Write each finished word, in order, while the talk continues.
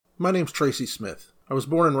My name's Tracy Smith. I was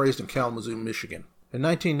born and raised in Kalamazoo, Michigan. In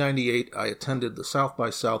 1998, I attended the South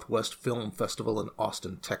by Southwest Film Festival in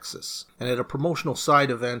Austin, Texas. And at a promotional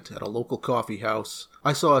side event at a local coffee house,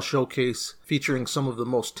 I saw a showcase featuring some of the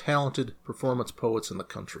most talented performance poets in the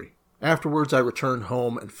country. Afterwards, I returned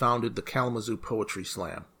home and founded the Kalamazoo Poetry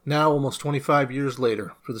Slam. Now, almost 25 years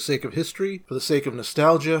later, for the sake of history, for the sake of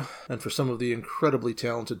nostalgia, and for some of the incredibly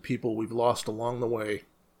talented people we've lost along the way,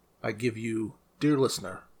 I give you, dear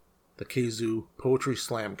listener, the Kzoo Poetry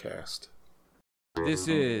Slamcast. This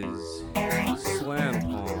is Slam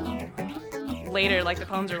Poem. Later, like the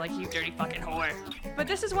poems are like, you dirty fucking whore. But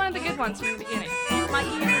this is one of the good ones from the beginning. My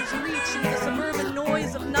ears reach in the suburban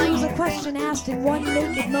noise of night. There's a question asked in one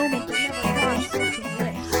naked moment that never crossed certain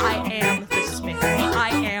lips. I am the smith. I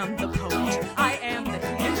am the poet. I am the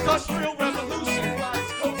Industrial Revolution.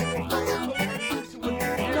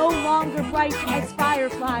 No longer bright as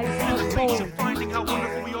fireflies but bold. Finding how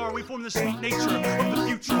wonderful we are, we form the sweet nature of the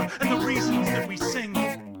future and the reasons that we sing.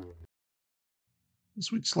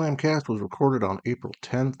 This week's Slamcast was recorded on April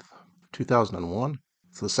 10th, 2001.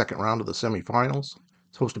 It's the second round of the Semifinals.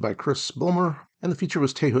 It's hosted by Chris Spilmer, and the feature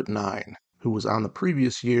was Tehut 9, who was on the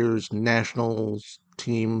previous year's Nationals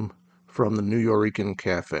team from the New Yorican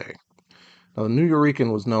Cafe. Now, the New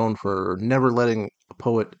Yorican was known for never letting a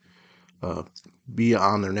poet be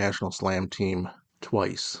on their National Slam team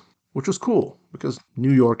twice, which was cool because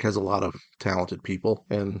New York has a lot of talented people,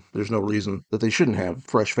 and there's no reason that they shouldn't have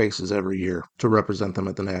fresh faces every year to represent them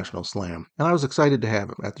at the National Slam. And I was excited to have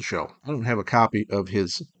him at the show. I don't have a copy of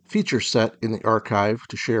his feature set in the archive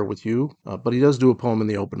to share with you, but he does do a poem in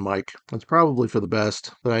the open mic. It's probably for the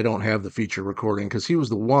best that I don't have the feature recording, because he was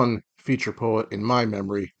the one feature poet in my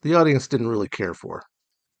memory the audience didn't really care for.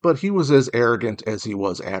 But he was as arrogant as he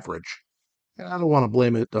was average. And I don't want to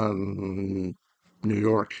blame it on New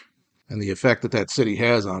York and the effect that that city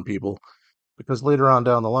has on people, because later on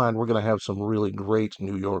down the line, we're going to have some really great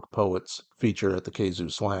New York poets feature at the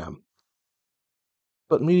Kzoo Slam.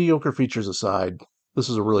 But mediocre features aside, this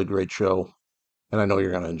is a really great show, and I know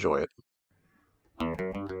you're going to enjoy it.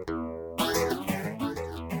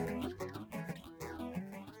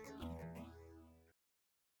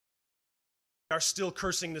 Are still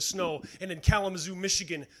cursing the snow, and in Kalamazoo,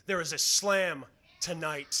 Michigan, there is a slam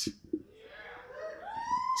tonight.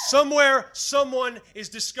 Somewhere, someone is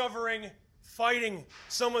discovering fighting.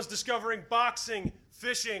 Someone's discovering boxing,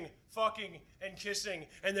 fishing, fucking, and kissing.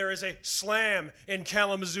 And there is a slam in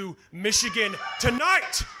Kalamazoo, Michigan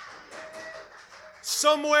tonight.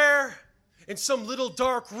 Somewhere in some little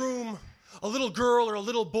dark room, a little girl or a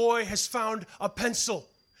little boy has found a pencil,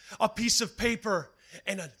 a piece of paper,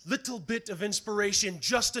 and a little bit of inspiration,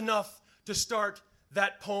 just enough to start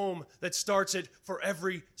that poem that starts it for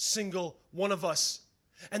every single one of us.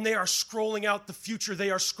 And they are scrolling out the future.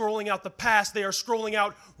 They are scrolling out the past. They are scrolling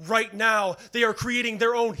out right now. They are creating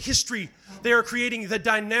their own history. They are creating the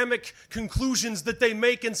dynamic conclusions that they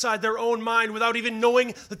make inside their own mind without even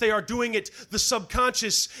knowing that they are doing it. The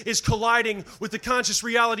subconscious is colliding with the conscious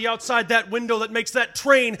reality outside that window that makes that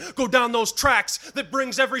train go down those tracks, that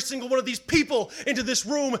brings every single one of these people into this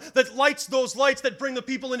room, that lights those lights that bring the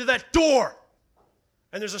people into that door.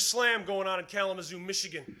 And there's a slam going on in Kalamazoo,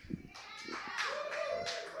 Michigan.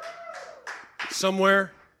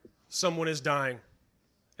 Somewhere, someone is dying,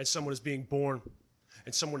 and someone is being born,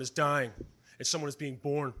 and someone is dying, and someone is being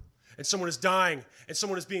born, and someone is dying, and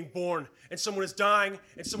someone is being born, and someone is dying,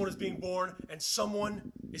 and someone is being born, and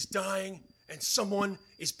someone is dying, and someone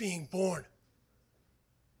is being born.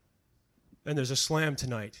 And there's a slam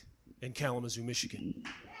tonight in Kalamazoo, Michigan.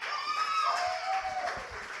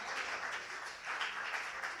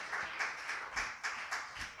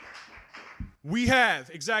 We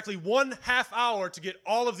have exactly 1/2 hour to get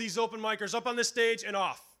all of these open micers up on this stage and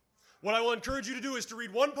off. What I will encourage you to do is to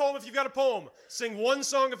read one poem if you've got a poem, sing one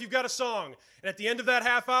song if you've got a song, and at the end of that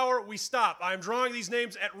 1/2 hour, we stop. I am drawing these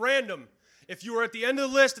names at random. If you are at the end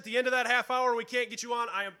of the list, at the end of that 1/2 hour, and we can't get you on,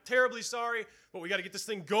 I am terribly sorry, but we got to get this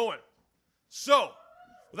thing going. So,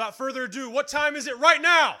 without further ado, what time is it right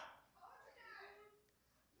now?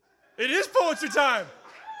 It is poetry time.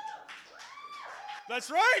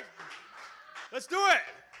 That's right. Let's do it.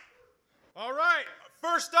 All right.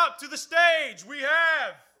 First up to the stage, we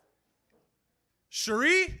have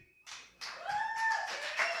Cherie.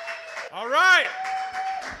 All right.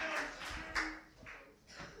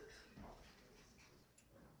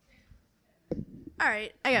 All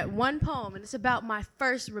right, I got one poem, and it's about my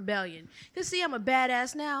first rebellion. You see, I'm a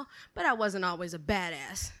badass now, but I wasn't always a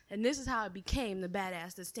badass. And this is how I became the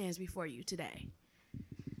badass that stands before you today.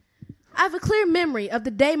 I have a clear memory of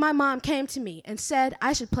the day my mom came to me and said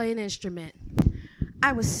I should play an instrument.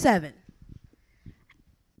 I was 7.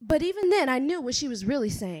 But even then, I knew what she was really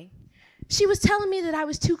saying. She was telling me that I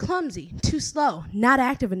was too clumsy, too slow, not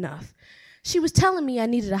active enough. She was telling me I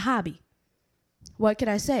needed a hobby. What could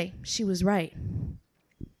I say? She was right.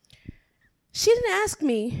 She didn't ask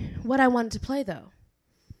me what I wanted to play, though.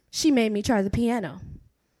 She made me try the piano.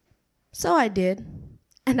 So I did,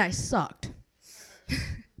 and I sucked.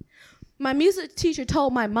 My music teacher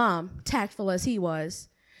told my mom, tactful as he was,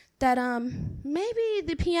 that maybe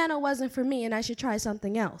the piano wasn't for me and I should try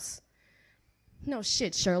something else. No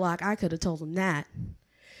shit, Sherlock, I could have told him that.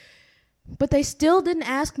 But they still didn't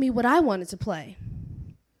ask me what I wanted to play.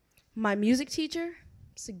 My music teacher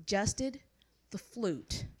suggested the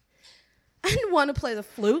flute. I didn't want to play the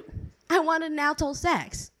flute. I wanted an alto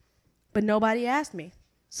sax. But nobody asked me,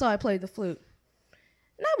 so I played the flute.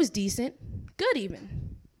 And I was decent, good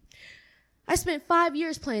even. I spent 5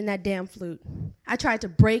 years playing that damn flute. I tried to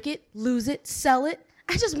break it, lose it, sell it.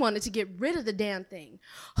 I just wanted to get rid of the damn thing,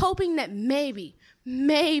 hoping that maybe,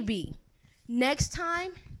 next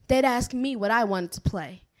time they'd ask me what I wanted to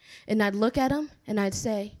play. And I'd look at them and I'd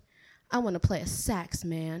say, I want to play a sax,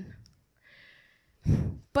 man.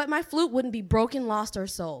 But my flute wouldn't be broken, lost, or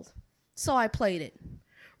sold. So I played it.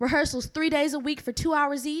 Rehearsals 3 days a week for 2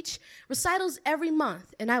 hours each, recitals every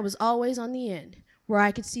month, and I was always on the end, where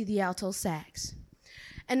I could see the alto sax.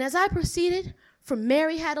 And as I proceeded from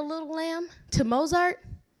Mary Had a Little Lamb to Mozart,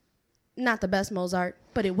 not the best Mozart,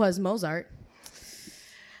 but it was Mozart,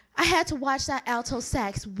 I had to watch that alto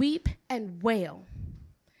sax weep and wail.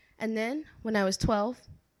 And then, when I was 12,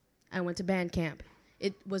 I went to band camp.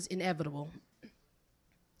 It was inevitable.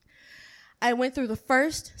 I went through the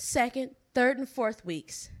first, second, third, and fourth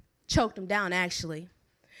weeks. Choked them down, actually.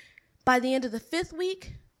 By the end of the 5th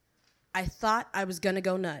week, I thought I was gonna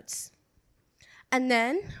go nuts. And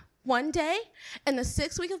then, one day, in the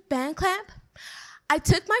 6th week of band camp, I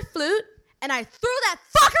took my flute and I threw that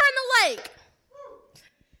fucker in the lake.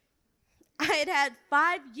 I had had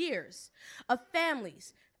 5 years of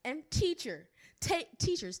families and teachers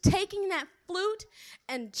taking that flute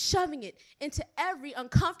and shoving it into every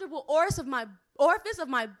uncomfortable orifice of my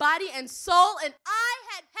body and soul, and I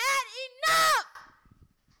had enough.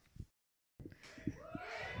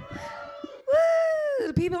 Woo!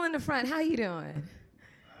 The people in the front, how you doing?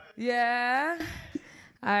 Yeah?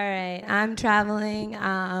 All right, I'm traveling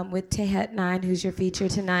with Tehet 9, who's your feature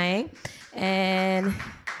tonight. And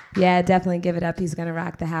yeah, definitely give it up. He's gonna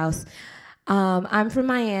rock the house. I'm from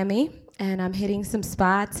Miami, and I'm hitting some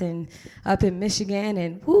spots and up in Michigan,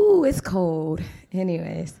 and woo, it's cold.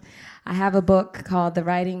 Anyways, I have a book called The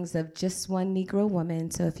Writings of Just One Negro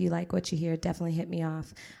Woman, so if you like what you hear, definitely hit me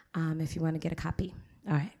off if you want to get a copy.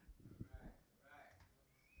 All right.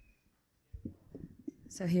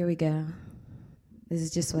 So here we go. This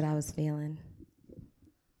is just what I was feeling.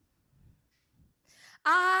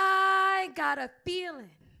 I got a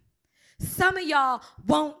feeling some of y'all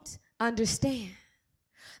won't understand.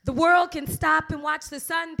 The world can stop and watch the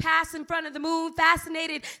sun pass in front of the moon,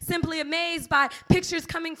 fascinated, simply amazed by pictures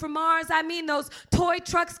coming from Mars. I mean, those toy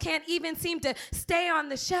trucks can't even seem to stay on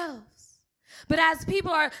the shelves. But as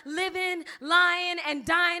people are living, lying, and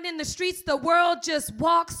dying in the streets, the world just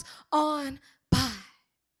walks on by.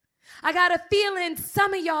 I got a feeling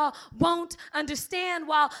some of y'all won't understand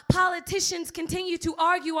while politicians continue to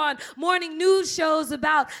argue on morning news shows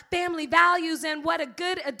about family values and what a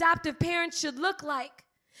good adoptive parent should look like.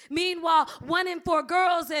 Meanwhile, 1 in 4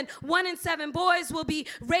 girls and 1 in 7 boys will be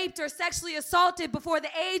raped or sexually assaulted before the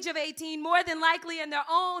age of 18, more than likely in their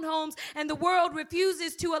own homes, and the world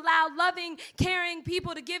refuses to allow loving, caring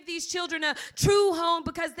people to give these children a true home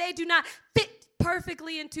because they do not fit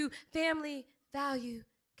perfectly into family value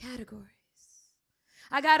categories.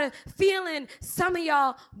 I got a feeling some of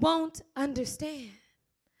y'all won't understand.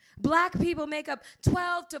 Black people make up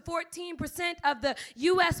 12 to 14% of the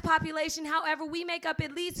U.S. population. However, we make up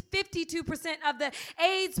at least 52% of the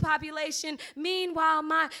AIDS population. Meanwhile,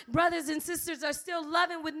 my brothers and sisters are still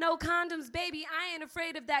loving with no condoms. Baby, I ain't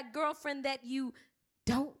afraid of that girlfriend that you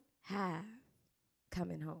don't have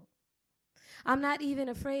coming home. I'm not even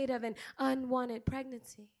afraid of an unwanted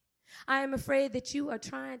pregnancy. I am afraid that you are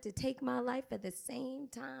trying to take my life at the same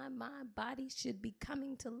time my body should be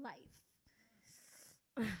coming to life.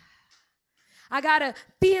 I got a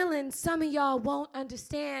feeling some of y'all won't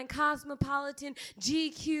understand. Cosmopolitan,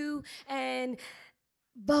 GQ, and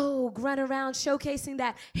Vogue run around showcasing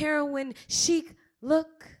that heroin chic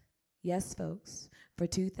look. Yes, folks, for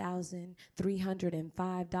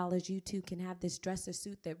 $2,305, you too can have this dresser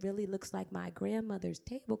suit that really looks like my grandmother's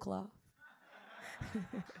tablecloth.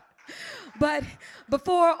 But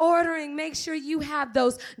before ordering, make sure you have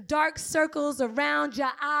those dark circles around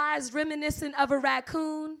your eyes reminiscent of a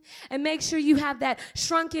raccoon. And make sure you have that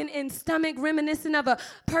shrunken in stomach reminiscent of a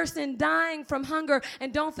person dying from hunger.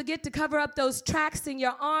 And don't forget to cover up those tracks in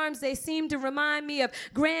your arms. They seem to remind me of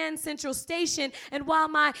Grand Central Station. And while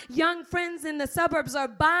my young friends in the suburbs are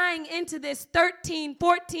buying into this 13,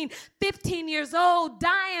 14, 15 years old,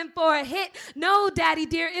 dying for a hit, no, Daddy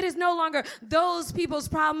dear, it is no longer those people's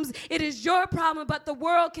problems. It is your problem, but the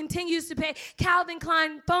world continues to pay Calvin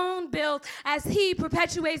Klein phone bills as he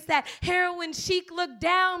perpetuates that heroin chic look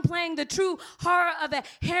down, playing the true horror of a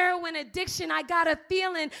heroin addiction. I got a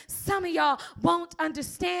feeling some of y'all won't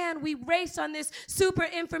understand. We race on this super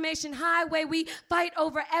information highway. We fight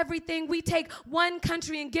over everything. We take one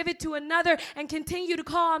country and give it to another and continue to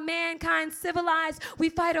call mankind civilized. We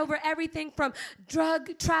fight over everything from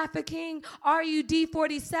drug trafficking,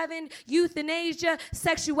 RUD-47, euthanasia,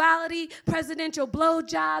 sexuality, presidential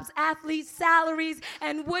blowjobs, athletes' salaries,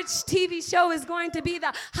 and which TV show is going to be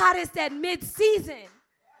the hottest at mid-season.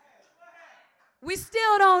 We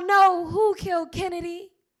still don't know who killed Kennedy,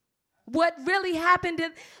 what really happened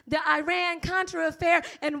to the Iran-Contra affair,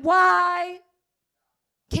 and why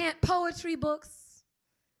can't poetry books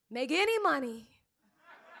make any money?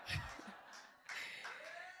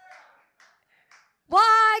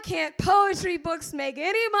 Why can't poetry books make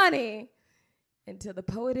any money until the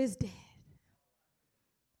poet is dead?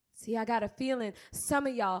 See, I got a feeling some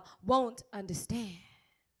of y'all won't understand.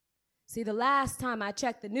 See, the last time I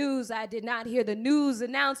checked the news, I did not hear the news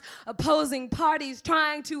announce opposing parties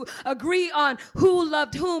trying to agree on who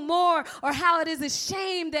loved whom more, or how it is a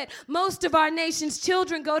shame that most of our nation's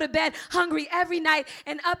children go to bed hungry every night,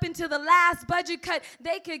 and up until the last budget cut,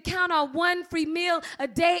 they could count on one free meal a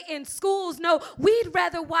day in schools. No, we'd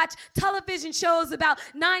rather watch television shows about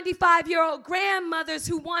 95-year-old grandmothers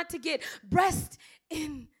who want to get breast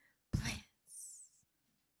implants.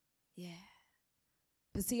 Yeah.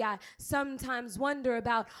 But see, I sometimes wonder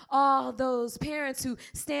about all those parents who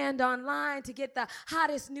stand online to get the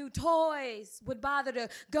hottest new toys, would bother to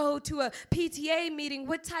go to a PTA meeting.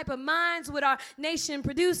 What type of minds would our nation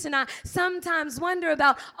produce? And I sometimes wonder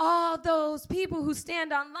about all those people who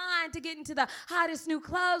stand online to get into the hottest new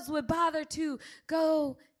clubs, would bother to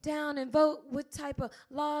go down and vote. What type of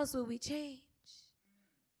laws will we change?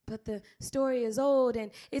 But the story is old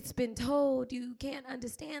and it's been told. You can't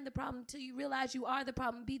understand the problem until you realize you are the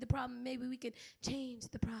problem. Be the problem. Maybe we can change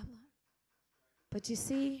the problem. But you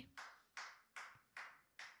see,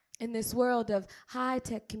 in this world of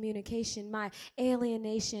high-tech communication, my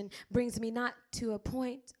alienation brings me not to a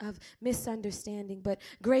point of misunderstanding, but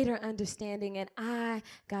greater understanding. And I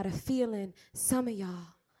got a feeling some of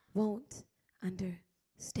y'all won't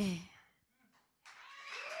understand.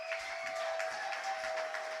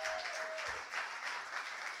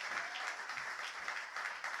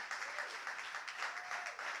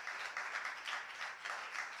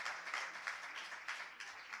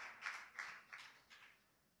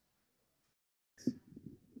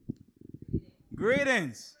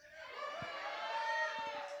 Greetings.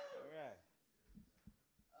 All right.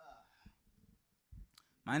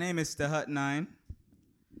 My name is Hut 9.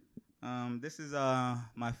 This is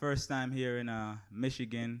my first time here in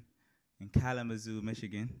Michigan, in Kalamazoo,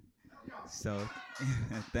 Michigan. So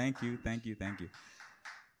thank you.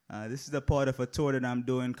 This is the part of a tour that I'm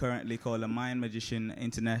doing currently called the Mind Magician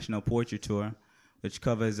International Portrait Tour, which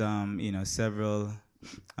covers several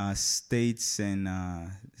states and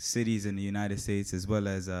cities in the United States, as well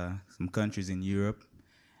as some countries in Europe,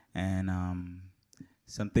 and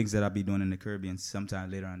some things that I'll be doing in the Caribbean sometime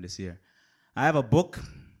later on this year. I have a book,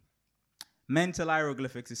 Mental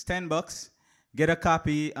Hieroglyphics. It's $10. Get a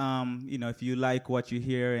copy, if you like what you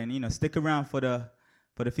hear, and stick around for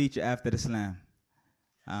the feature after the slam.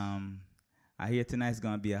 I hear tonight's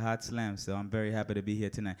gonna be a hot slam, so I'm very happy to be here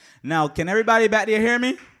tonight. Now, can everybody back there hear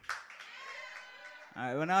me? All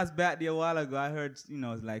right, when I was back there a while ago, I heard,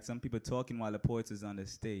 like some people talking while the poets is on the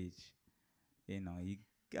stage. You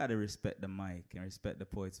gotta respect the mic and respect the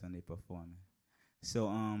poets when they perform. So,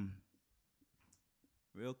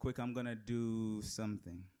 real quick, I'm gonna do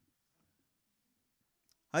something.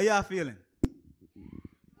 How y'all feeling?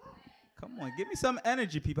 Come on, give me some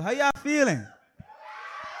energy, people. How y'all feeling?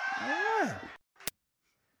 All right.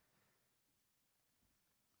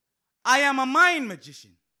 I am a mind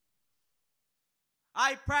magician.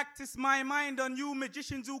 I practice my mind on you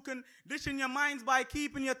magicians who condition your minds by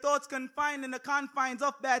keeping your thoughts confined in the confines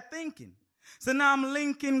of bad thinking. So now I'm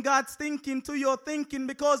linking God's thinking to your thinking,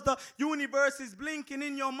 because the universe is blinking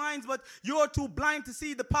in your minds, but you're too blind to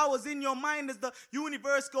see the powers in your mind as the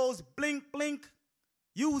universe goes blink, blink,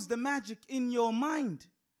 Use the magic in your mind.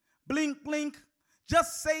 Blink, blink.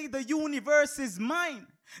 Just say the universe is mine.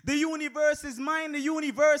 The universe is mine. The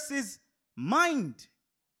universe is mind.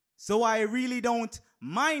 So I really don't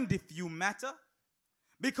mind if you matter,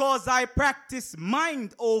 because I practice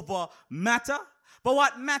mind over matter. But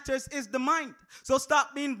what matters is the mind. So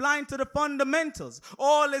stop being blind to the fundamentals.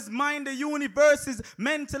 All is mind, the universe is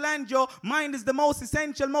mental, and your mind is the most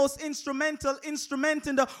essential, most instrumental instrument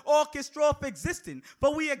in the orchestra of existing.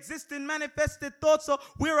 For we exist in manifested thoughts, so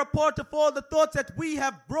we're a part of all the thoughts that we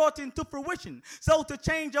have brought into fruition. So to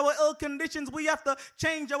change our ill conditions, we have to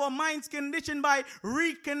change our mind's condition by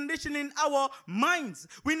reconditioning our minds.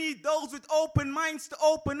 We need those with open minds to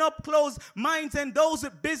open up closed minds, and those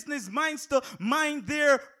with business minds to mind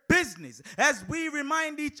their business, as we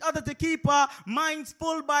remind each other to keep our minds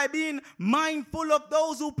full by being mindful of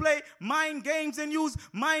those who play mind games and use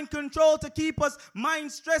mind control to keep us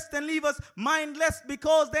mind stressed and leave us mindless,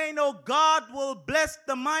 because they know God will bless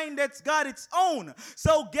the mind that's got its own.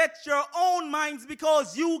 So get your own minds,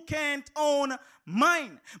 because you can't own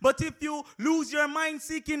mine. But if you lose your mind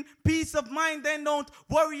seeking peace of mind, then don't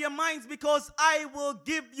worry your minds, because I will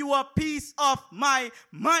give you a piece of my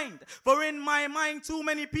mind. For in my mind, too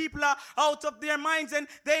many people are out of their minds, and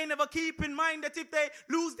they never keep in mind that if they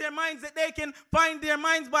lose their minds, that they can find their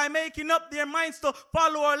minds by making up their minds to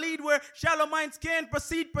follow or lead, where shallow minds can't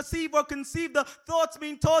proceed, perceive, or conceive the thoughts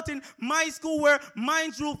being taught in my school, where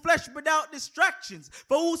minds rule flesh without distractions.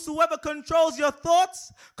 For whosoever controls your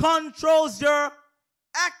thoughts controls your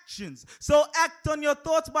actions. So act on your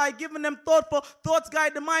thoughts by giving them thought, for thoughts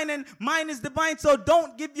guide the mind, and mind is divine. So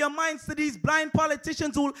don't give your minds to these blind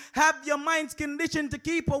politicians who have your minds conditioned to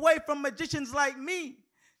keep away from magicians like me.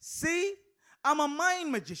 See, I'm a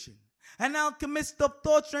mind magician, an alchemist of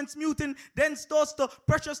thoughts, transmuting dense thoughts to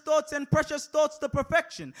precious thoughts and precious thoughts to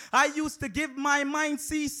perfection. I used to give my mind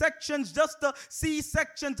C-sections just to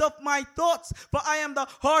C-sections of my thoughts, for I am the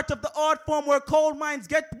heart of the art form, where cold minds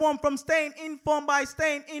get warm from staying informed by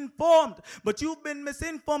staying informed. But you've been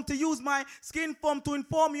misinformed to use my skin form to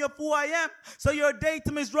inform you of who I am. So your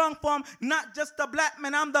datum is wrong, for I'm not just a black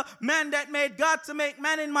man. I'm the man that made God to make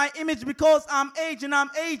man in my image, because I'm aging,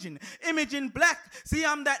 image in black. See,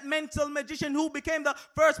 I'm that mental magician who became the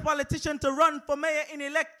first politician to run for mayor in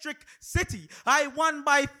Electric City. I won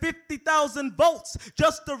by 50,000 votes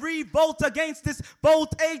just to revolt against this vote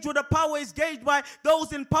age, where the power is gauged by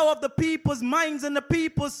those in power of the people's minds and the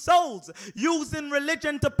people's souls, using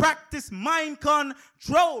religion to practice mind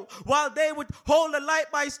control, while they would hold the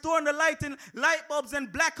light by storing the light in light bulbs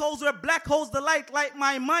and black holes, where black holes the light like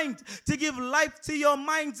my mind, to give life to your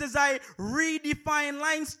minds as I redefine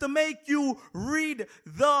lines to make you read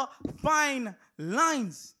the fine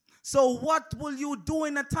lines. So what will you do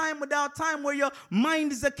in a time without time, where your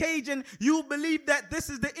mind is a cage and you believe that this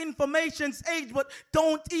is the information's age, but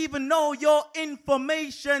don't even know your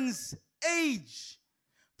information's age?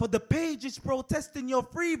 For the page is protesting your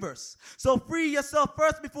free verse. So free yourself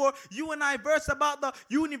first before you and I verse about the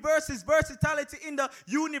universe's versatility in the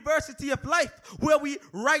university of life, where we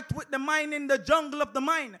write with the mind in the jungle of the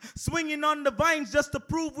mind, swinging on the vines just to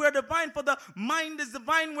prove we're divine. For the mind is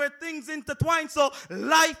divine, where things intertwine. So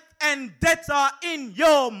life and death are in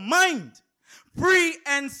your mind. Free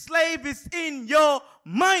and slave is in your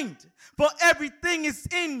mind. For everything is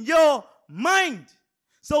in your mind.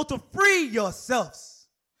 So to free yourselves,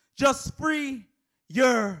 just free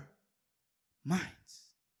your minds.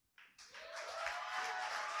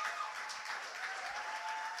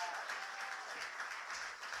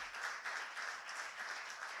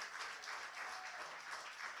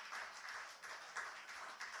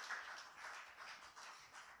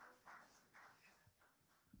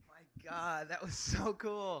 My God, that was so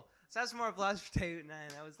cool. Let's have some more applause for Kzoo.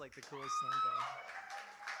 That was like the coolest thing.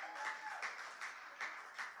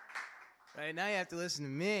 Right, now you have to listen to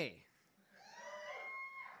me.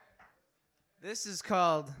 This is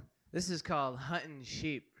called hunting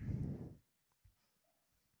sheep.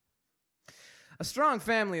 A strong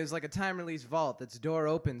family is like a time-release vault that's door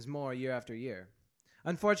opens more year after year.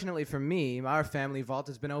 Unfortunately for me, our family vault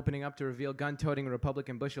has been opening up to reveal gun-toting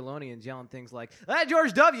Republican Bushalonians yelling things like, "That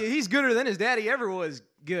George W., he's gooder than his daddy ever was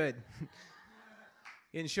good."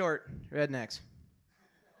 In short, rednecks.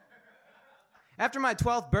 After my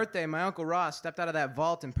 12th birthday, my Uncle Ross stepped out of that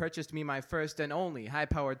vault and purchased me my first and only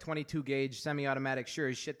high-powered 22-gauge semi-automatic sure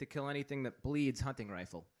as shit to kill anything that bleeds hunting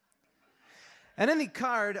rifle. And in the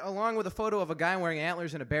card, along with a photo of a guy wearing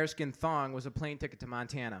antlers and a bearskin thong, was a plane ticket to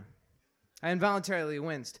Montana. I involuntarily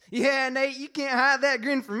winced. "Yeah, Nate, you can't hide that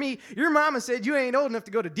grin from me. Your mama said you ain't old enough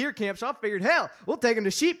to go to deer camp, so I figured, hell, we'll take him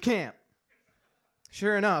to sheep camp."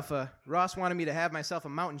 Sure enough, Ross wanted me to have myself a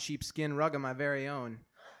mountain sheepskin rug of my very own.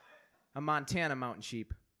 A Montana mountain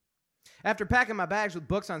sheep. After packing my bags with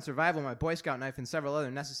books on survival, my Boy Scout knife, and several other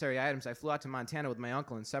necessary items, I flew out to Montana with my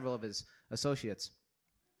uncle and several of his associates.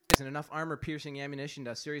 And enough armor-piercing ammunition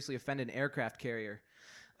to seriously offend an aircraft carrier.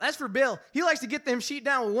 As for Bill, he likes to get them sheet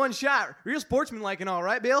down with one shot. Real sportsman-like and all,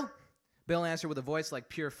 right, Bill? Bill answered with a voice like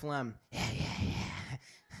pure phlegm. Yeah.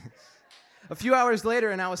 A few hours later,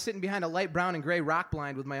 and I was sitting behind a light brown and gray rock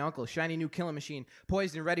blind with my uncle, shiny new killing machine,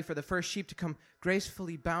 poised and ready for the first sheep to come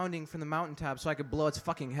gracefully bounding from the mountaintop so I could blow its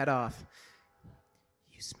fucking head off.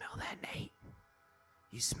 You smell that, Nate?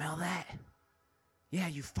 You smell that? Yeah,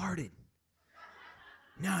 you farted.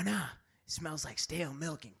 No, it smells like stale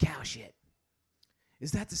milk and cow shit.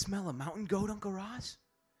 Is that the smell of mountain goat, Uncle Ross?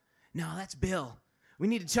 No, that's Bill. We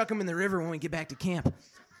need to chuck him in the river when we get back to camp.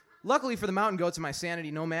 Luckily for the mountain goats and my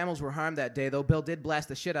sanity, no mammals were harmed that day, though Bill did blast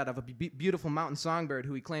the shit out of a beautiful mountain songbird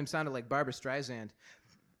who he claimed sounded like Barbra Streisand.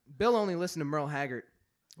 Bill only listened to Merle Haggard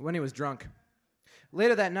when he was drunk.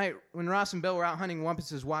 Later that night, when Ross and Bill were out hunting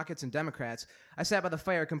wumpuses, wockets, and Democrats, I sat by the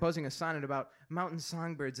fire composing a sonnet about mountain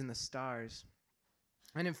songbirds and the stars.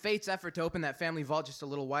 And in fate's effort to open that family vault just a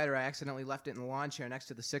little wider, I accidentally left it in the lawn chair next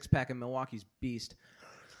to the six-pack of Milwaukee's Beast.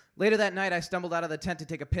 Later that night, I stumbled out of the tent to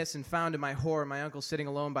take a piss and found, to my horror, my uncle sitting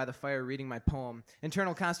alone by the fire reading my poem.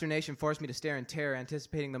 Internal consternation forced me to stare in terror,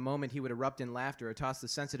 anticipating the moment he would erupt in laughter or toss the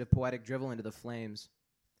sensitive poetic drivel into the flames.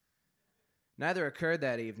 Neither occurred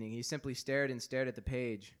that evening. He simply stared and stared at the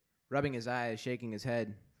page, rubbing his eyes, shaking his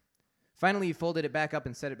head. Finally, he folded it back up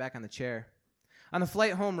and set it back on the chair. On the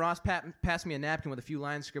flight home, Ross passed me a napkin with a few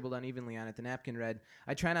lines scribbled unevenly on it. The napkin read,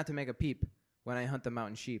 "I try not to make a peep when I hunt the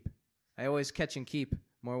mountain sheep. I always catch and keep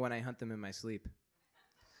more when I hunt them in my sleep."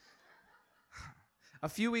 A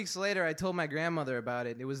few weeks later, I told my grandmother about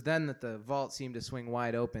it. It was then that the vault seemed to swing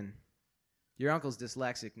wide open. Your uncle's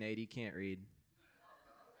dyslexic, Nate. He can't read.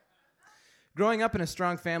 Growing up in a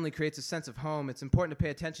strong family creates a sense of home. It's important to pay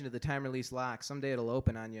attention to the time-release lock. Someday it'll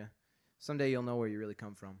open on you. Someday you'll know where you really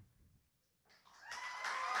come from.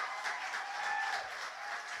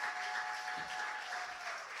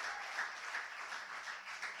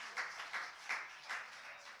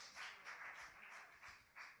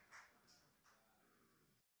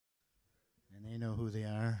 And they know who they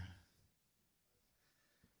are,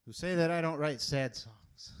 who say that I don't write sad songs.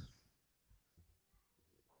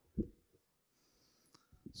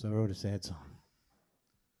 So I wrote a sad song.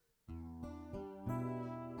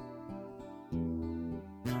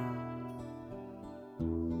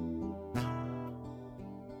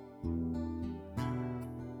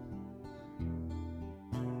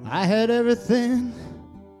 I had everything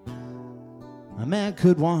a man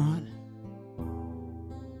could want.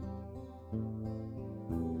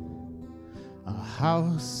 A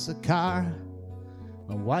house, a car,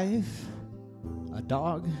 a wife, a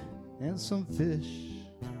dog, and some fish.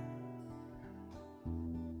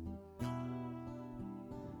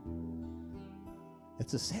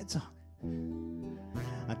 It's a sad song.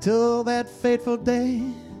 Until that fateful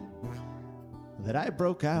day that I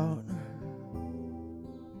broke out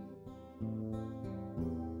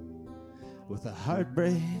with a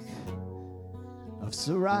heartbreak of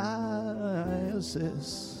psoriasis.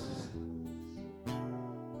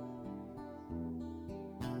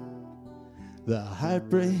 The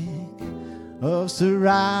heartbreak of psoriasis.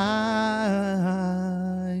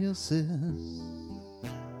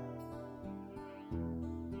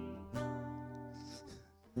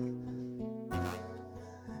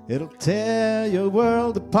 It'll tear your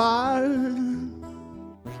world apart.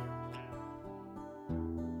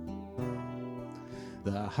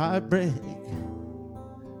 The heartbreak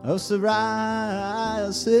of psoriasis.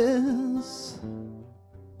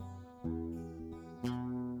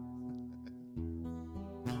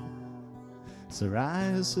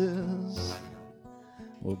 Psoriasis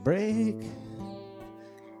will break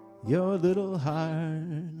your little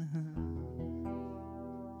heart.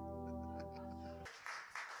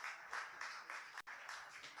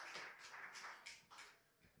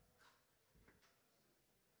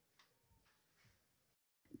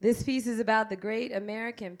 This piece is about the great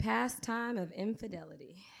American pastime of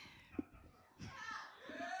infidelity.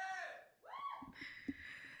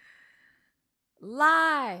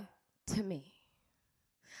 Lie to me.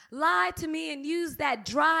 Lie to me and use that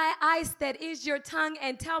dry ice that is your tongue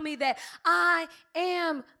and tell me that I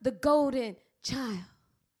am the golden child.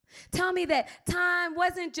 Tell me that time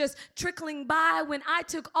wasn't just trickling by when I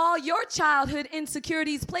took all your childhood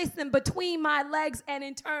insecurities, placed them between my legs, and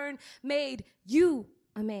in turn made you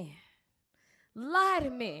a man. Lie to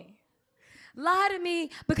me. Lie to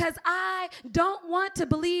me because I don't want to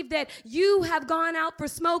believe that you have gone out for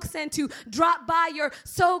smokes and to drop by your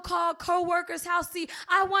so-called co-worker's house. See,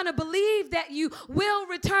 I want to believe that you will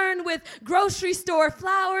return with grocery store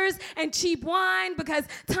flowers and cheap wine because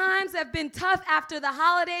times have been tough after the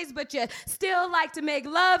holidays, but you still like to make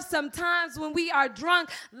love sometimes when we are drunk.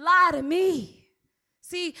 Lie to me.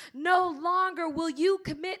 See, no longer will you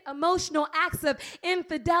commit emotional acts of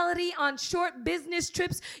infidelity on short business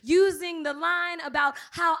trips using the line about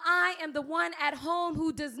how I am the one at home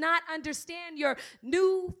who does not understand your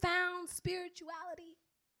newfound spirituality.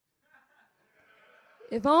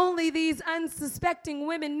 If only these unsuspecting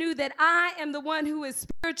women knew that I am the one who is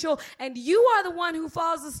spiritual and you are the one who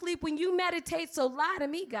falls asleep when you meditate, so lie to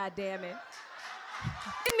me, goddammit.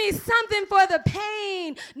 Give me something for the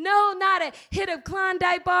pain. No, not a hit of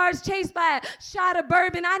Klondike bars chased by a shot of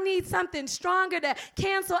bourbon. I need something stronger to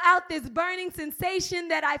cancel out this burning sensation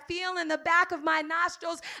that I feel in the back of my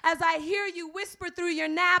nostrils as I hear you whisper through your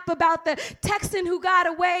nap about the Texan who got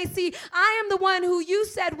away. See, I am the one who you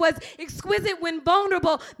said was exquisite when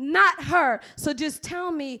vulnerable, not her. So just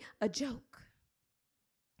tell me a joke.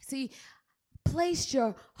 See, place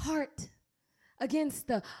your heart against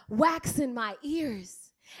the wax in my ears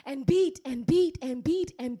and beat and beat and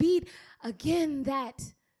beat and beat again that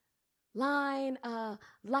lie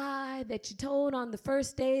that you told on the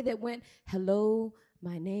first day that went, hello,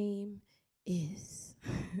 my name is.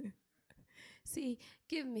 See,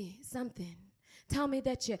 give me something. Tell me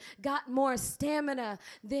that you got more stamina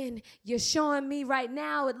than you're showing me right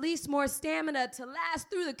now, at least more stamina to last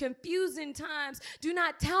through the confusing times. Do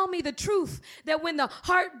not tell me the truth that when the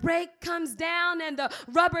heartbreak comes down and the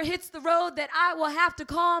rubber hits the road that I will have to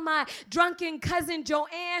call my drunken cousin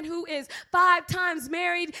Joanne, who is 5 times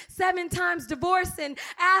married, 7 times divorced, and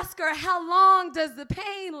ask her how long does the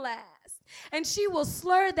pain last? And she will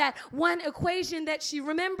slur that one equation that she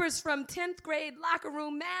remembers from 10th grade locker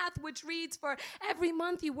room math, which reads, for every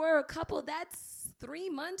month you were a couple, that's 3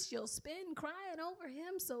 months you'll spend crying over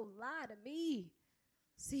him, so lie to me.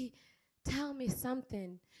 See, tell me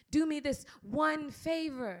something. Do me this one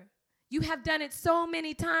favor. You have done it so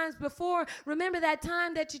many times before. Remember that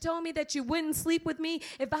time that you told me that you wouldn't sleep with me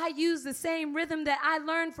if I used the same rhythm that I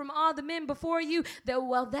learned from all the men before you?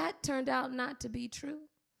 That turned out not to be true.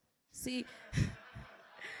 See,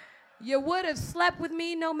 you would have slept with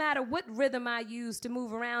me no matter what rhythm I used to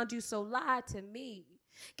move around you, so lie to me.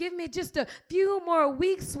 Give me just a few more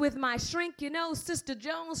weeks with my shrink, Sister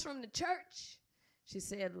Jones from the church. She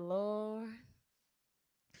said, Lord,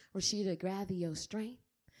 Rashida, gather your strength,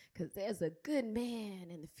 because there's a good man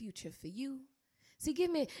in the future for you. See,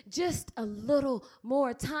 give me just a little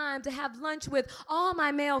more time to have lunch with all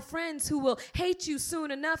my male friends who will hate you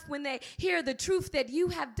soon enough when they hear the truth that you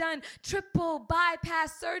have done triple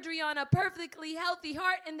bypass surgery on a perfectly healthy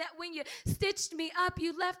heart, and that when you stitched me up,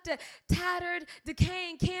 you left a tattered,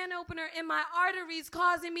 decaying can opener in my arteries,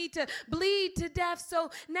 causing me to bleed to death.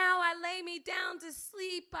 So now I lay me down to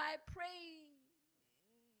sleep. I pray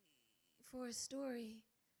for a story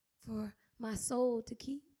for my soul to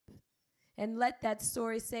keep. And let that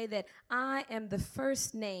story say that I am the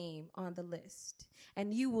first name on the list.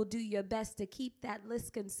 And you will do your best to keep that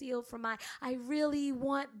list concealed from I really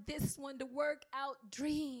want this one to work out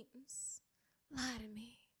dreams. Lie to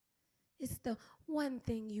me. It's the one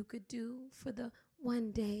thing you could do for the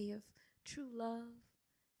one day of true love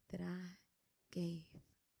that I gave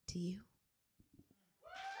to you.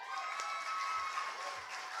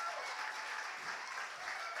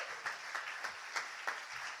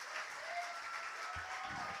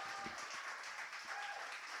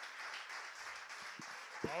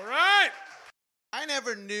 All right. I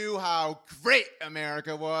never knew how great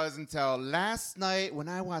America was until last night when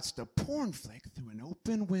I watched a porn flick through an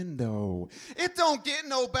open window. It don't get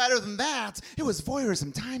no better than that. It was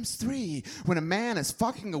voyeurism times 3. When a man is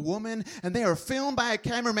fucking a woman and they are filmed by a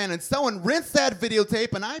cameraman and someone rinsed that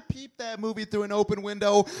videotape and I peeped that movie through an open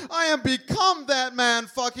window, I am become that man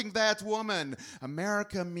fucking that woman.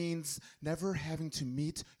 America means never having to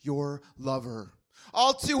meet your lover.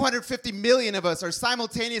 All 250 million of us are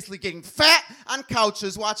simultaneously getting fat on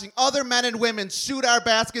couches, watching other men and women shoot our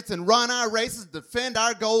baskets and run our races, defend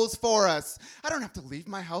our goals for us. I don't have to leave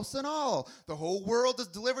my house at all. The whole world is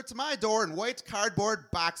delivered to my door in white cardboard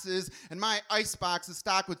boxes, and my ice box is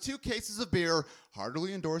stocked with 2 cases of beer,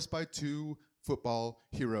 heartily endorsed by 2 football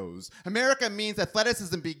heroes. America means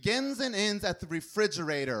athleticism begins and ends at the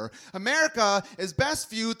refrigerator. America is best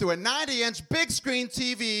viewed through a 90-inch big screen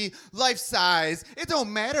TV, life size. It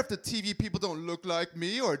don't matter if the TV people don't look like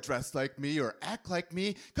me or dress like me or act like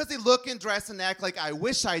me, because they look and dress and act like I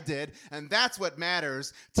wish I did, and that's what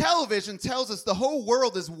matters. Television tells us the whole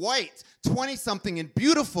world is white, 20-something and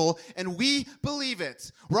beautiful, and we believe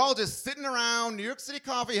it. We're all just sitting around New York City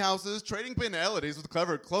coffee houses trading banalities with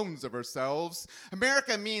clever clones of ourselves.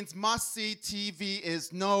 America means must-see TV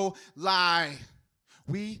is no lie.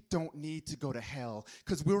 We don't need to go to hell,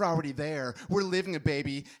 because we're already there. We're living it,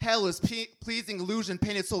 baby. Hell is pleasing illusion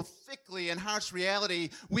painted so thickly in harsh reality,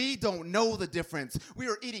 we don't know the difference. We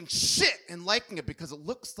are eating shit and liking it because it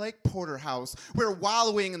looks like porterhouse. We're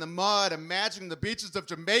wallowing in the mud, imagining the beaches of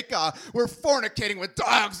Jamaica. We're fornicating with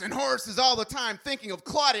dogs and horses all the time, thinking of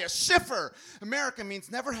Claudia Schiffer. America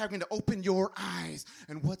means never having to open your eyes.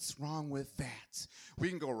 And what's wrong with that? We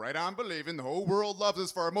can go right on believing the whole world loves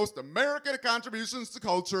us for our most American contributions to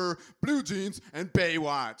culture, blue jeans, and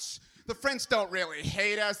Baywatch. The French don't really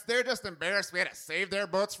hate us. They're just embarrassed we had to save their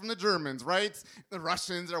butts from the Germans, right? The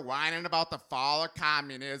Russians are whining about the fall of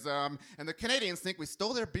communism. And the Canadians think we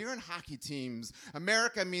stole their beer and hockey teams.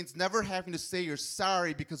 America means never having to say you're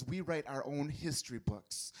sorry because we write our own history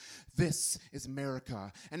books. This is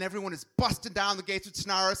America. And everyone is busting down the gates of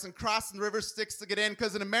Chinaris and crossing the river Styx to get in,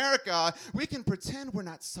 because in America, we can pretend we're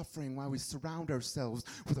not suffering while we surround ourselves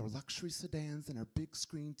with our luxury sedans and our big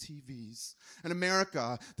screen TVs. In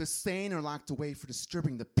America, the sane are locked away for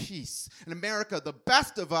disturbing the peace. In America, the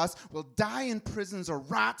best of us will die in prisons or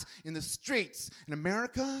rot in the streets. In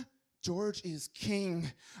America, George is king.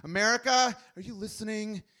 America, are you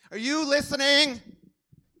listening? Are you listening?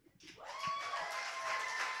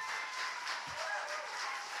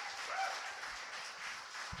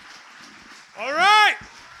 All right.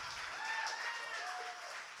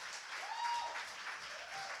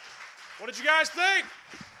 What did you guys think?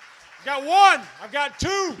 I've got one. I've got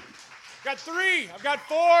two. I've got three. I've got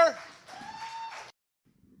four.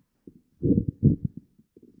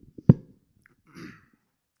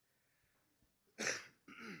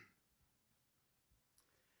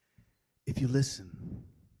 If you listen,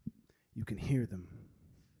 you can hear them.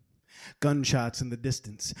 Gunshots in the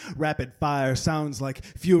distance. Rapid fire sounds like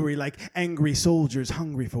fury, like angry soldiers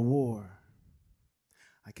hungry for war.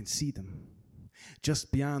 I can see them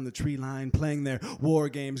just beyond the tree line, playing their war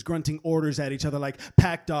games, grunting orders at each other like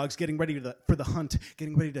pack dogs getting ready for the hunt,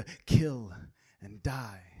 getting ready to kill and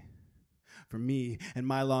die. For me and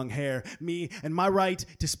my long hair, me and my right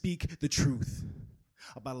to speak the truth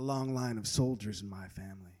about a long line of soldiers in my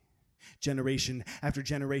family. Generation after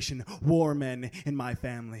generation, war men in my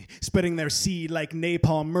family, spreading their seed like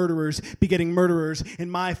napalm, murderers begetting murderers. In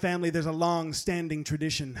my family, there's a long-standing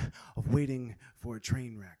tradition of waiting for a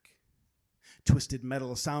train wreck. Twisted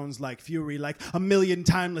metal sounds like fury, like a million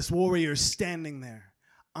timeless warriors standing there,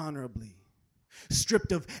 honorably,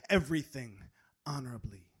 stripped of everything,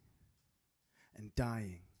 honorably, and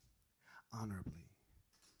dying honorably.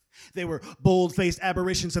 They were bold-faced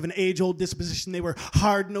aberrations of an age-old disposition. They were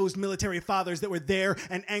hard-nosed military fathers that were there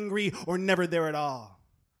and angry or never there at all.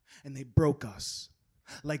 And they broke us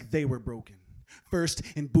like they were broken. First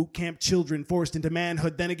in boot camp, children forced into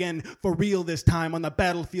manhood, then again for real this time on the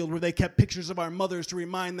battlefield where they kept pictures of our mothers to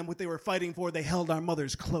remind them what they were fighting for. They held our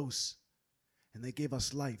mothers close, and they gave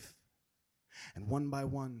us life. And one by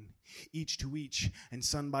one, each to each, and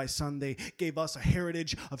son by son, they gave us a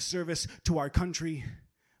heritage of service to our country,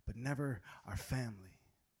 but never our family.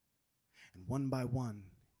 And one by one,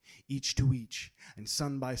 each to each, and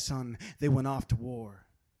son by son, they went off to war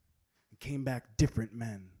and came back different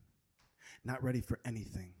men, not ready for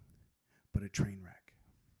anything but a train wreck.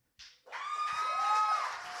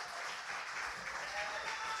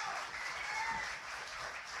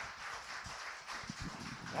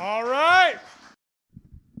 All right.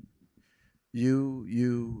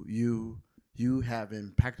 You have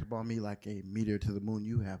impacted upon me like a meteor to the moon.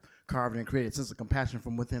 You have carved and created a sense of compassion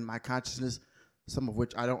from within my consciousness, some of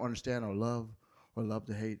which I don't understand or love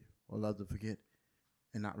to hate, or love to forget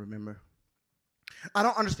and not remember. I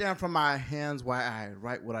don't understand from my hands why I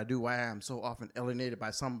write what I do, why I am so often alienated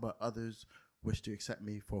by some, but others wish to accept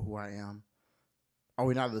me for who I am. Are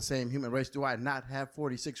we not the same human race? Do I not have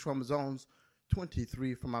 46 chromosomes?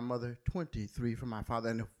 23 from my mother, 23 from my father.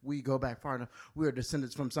 And if we go back far enough, we are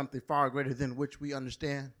descendants from something far greater than which we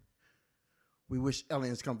understand. We wish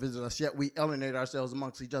aliens come visit us, yet we alienate ourselves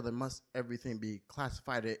amongst each other. Must everything be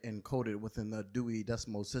classified and coded within the Dewey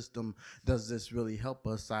Decimal System? Does this really help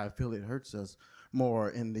us? I feel it hurts us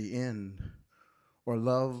more in the end. or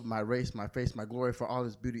love, my race, my face, my glory, for all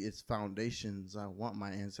its beauty, its foundations. I want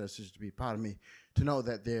my ancestors to be proud of me, to know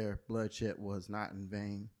that their bloodshed was not in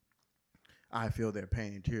vain. I feel their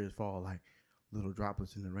pain. Tears fall like little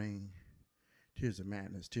droplets in the rain. Tears of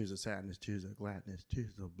madness, tears of sadness, tears of gladness,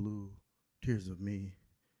 tears of blue, tears of me,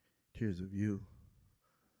 tears of you.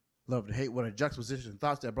 Love to hate, what a juxtaposition.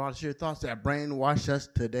 Thoughts that brought us here, thoughts that brainwash us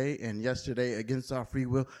today and yesterday against our free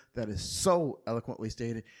will. That is so eloquently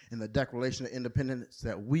stated in the Declaration of Independence,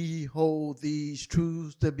 that we hold these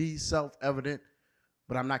truths to be self-evident.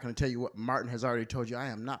 But I'm not going to tell you what Martin has already told you. I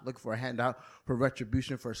am not looking for a handout for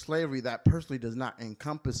retribution for slavery. That personally does not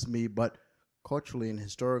encompass me, but culturally and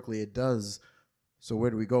historically it does. So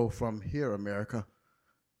where do we go from here, America?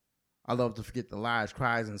 I love to forget the lies,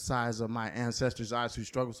 cries, and sighs of my ancestors' eyes who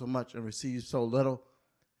struggled so much and received so little.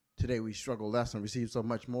 Today we struggle less and receive so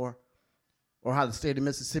much more. Or how the state of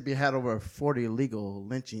Mississippi had over 40 illegal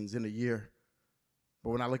lynchings in a year. But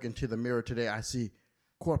when I look into the mirror today, I see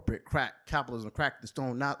corporate crack, capitalism, crack the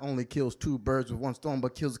stone, not only kills two birds with one stone,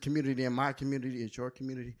 but kills the community. And my community is your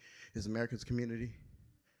community, is America's community.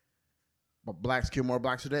 But blacks kill more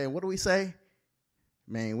blacks today. And what do we say?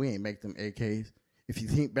 Man, we ain't make them AKs. If you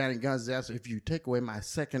think banning guns is the answer, if you take away my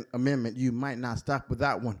Second Amendment, you might not stop with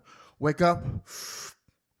that one. Wake up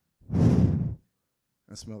and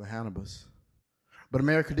smell the cannabis. But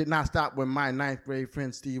America did not stop when my ninth grade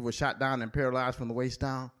friend Steve was shot down and paralyzed from the waist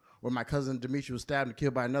down, where my cousin Demetri was stabbed and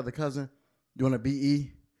killed by another cousin doing a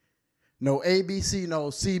BE. No ABC, no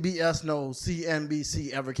CBS, no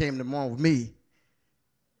CNBC ever came to mourn with me.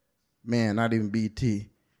 Man, not even BT.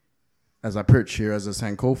 As I perch here as a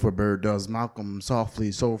Sankofa bird does, Malcolm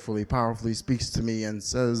softly, soulfully, powerfully speaks to me and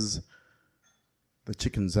says, the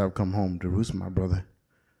chickens have come home to roost, my brother.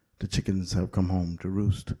 The chickens have come home to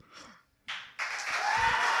roost.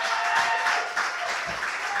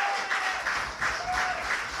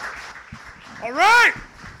 All right.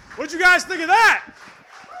 What'd you guys think of that?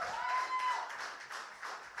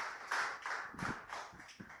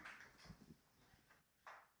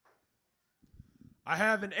 I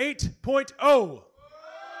have an 8.0,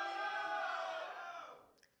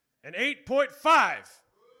 an 8.5,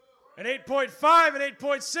 an 8.5, an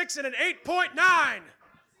 8.6, and an 8.9.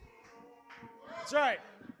 That's right.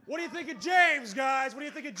 What do you think of James, guys? What do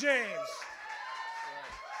you think of James?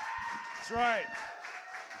 That's right.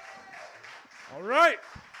 All right.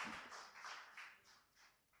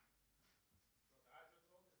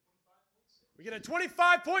 We get a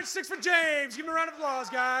 25.6 for James. Give him a round of applause,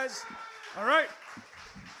 guys. All right.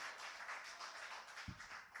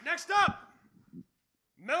 Next up,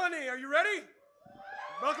 Melanie, are you ready?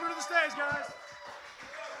 Welcome to the stage, guys.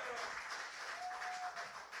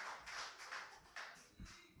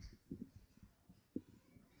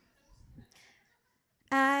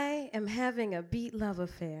 I am having a beat love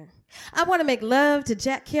affair. I want to make love to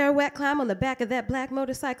Jack Kerouac, climb on the back of that black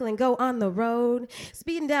motorcycle and go on the road,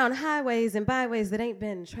 speeding down highways and byways that ain't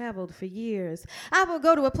been traveled for years. I will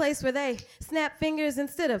go to a place where they snap fingers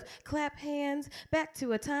instead of clap hands, back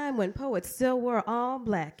to a time when poets still wore all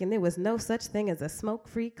black and there was no such thing as a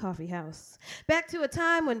smoke-free coffee house. Back to a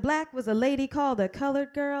time when black was a lady called a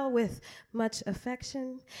colored girl with much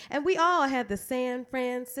affection, and we all had the San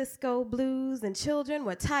Francisco blues, and children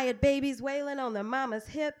were tired babies wailing on their mama's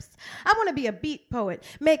hips. I want to be a beat poet,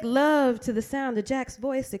 make love to the sound of Jack's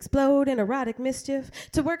voice, explode in erotic mischief.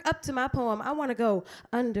 To work up to my poem, I want to go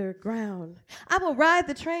underground. I will ride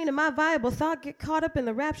the train of my viable thought, get caught up in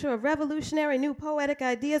the rapture of revolutionary new poetic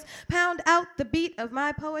ideas, pound out the beat of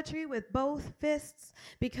my poetry with both fists,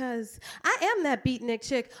 because I am that beatnik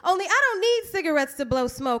chick, only I don't need cigarettes to blow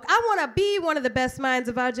smoke. I want to be one of the best minds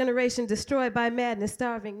of our generation, destroyed by madness,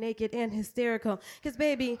 starving, naked, and hysterical, because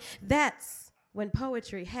baby, that's when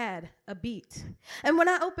poetry had a beat. And when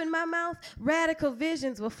I open my mouth, radical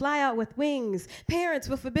visions will fly out with wings. Parents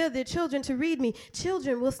will forbid their children to read me.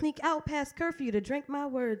 Children will sneak out past curfew to drink my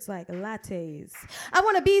words like lattes. I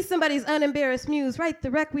want to be somebody's unembarrassed muse, write the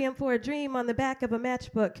requiem for a dream on the back of a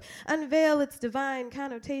matchbook, unveil its divine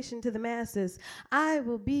connotation to the masses. I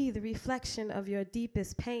will be the reflection of your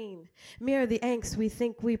deepest pain, mirror the angst we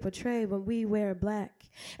think we portray when we wear black.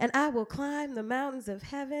 And I will climb the mountains of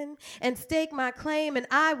heaven and stake my claim, and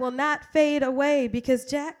I will not fade away, because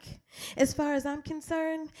Jack, as far as I'm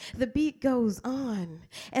concerned, the beat goes on,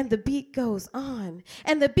 and the beat goes on,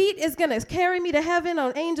 and the beat is gonna carry me to heaven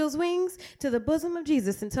on angels' wings to the bosom of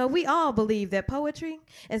Jesus, until we all believe that poetry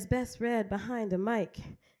is best read behind a mic.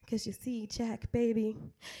 Because you see, Jack, baby,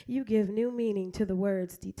 you give new meaning to the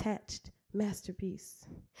words detached masterpiece.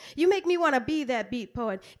 You make me want to be that beat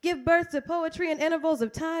poet, give birth to poetry in intervals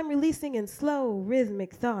of time, releasing in slow,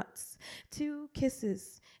 rhythmic thoughts. 2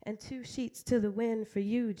 kisses and 2 sheets to the wind for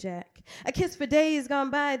you, Jack. A kiss for days gone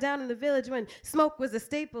by down in the village when smoke was a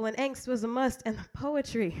staple and angst was a must, and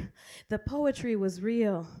the poetry was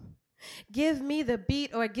real. Give me the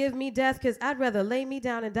beat or give me death, because I'd rather lay me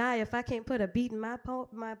down and die if I can't put a beat in my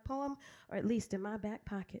poem, or at least in my back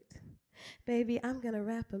pocket. Baby, I'm gonna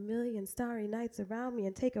wrap a million starry nights around me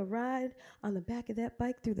and take a ride on the back of that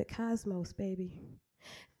bike through the cosmos, baby,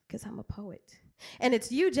 because I'm a poet. And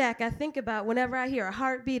it's you, Jack, I think about whenever I hear a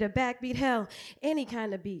heartbeat, a backbeat, hell, any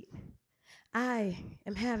kind of beat. I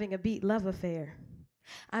am having a beat love affair.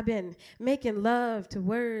 I've been making love to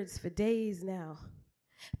words for days now.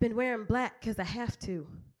 Been wearing black because I have to.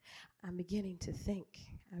 I'm beginning to think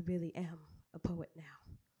I really am a poet now.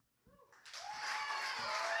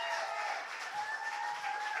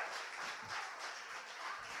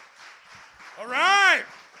 All right.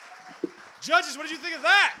 Judges, what did you think of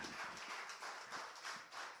that?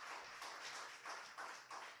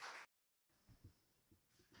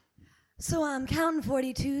 So I'm counting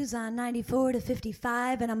 42s on 94 to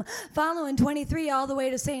 55, and I'm following 23 all the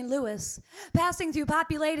way to St. Louis, passing through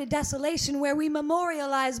populated desolation where we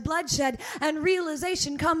memorialize bloodshed, and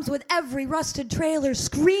realization comes with every rusted trailer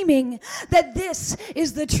screaming that this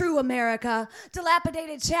is the true America.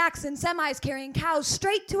 Dilapidated shacks and semis carrying cows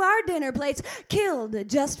straight to our dinner plates, killed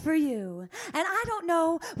just for you. And I don't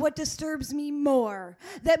know what disturbs me more,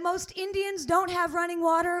 that most Indians don't have running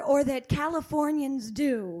water or that Californians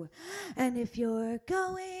do. And if you're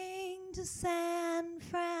going to San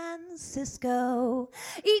Francisco,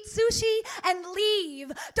 eat sushi and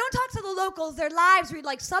leave. Don't talk to the locals. Their lives read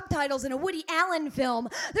like subtitles in a Woody Allen film.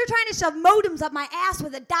 They're trying to shove modems up my ass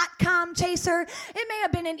with a .com chaser. It may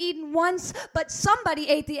have been in Eden once, but somebody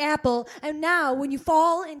ate the apple. And now when you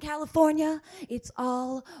fall in California, it's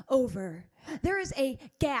all over. There is a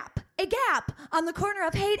gap on the corner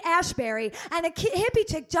of Haight-Ashbury and a hippie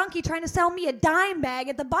chick junkie trying to sell me a dime bag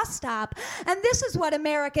at the bus stop. And this is what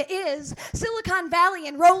America is. Silicon Valley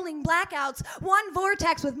and rolling blackouts, one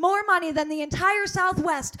vortex with more money than the entire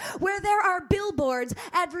Southwest, where there are billboards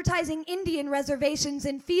advertising Indian reservations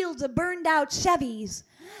in fields of burned out Chevys.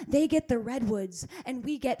 They get the redwoods and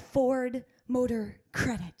we get Ford Motor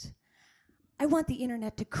Credit. I want the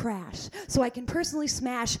internet to crash so I can personally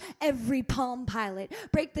smash every Palm Pilot,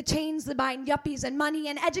 break the chains that bind yuppies and money,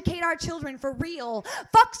 and educate our children for real.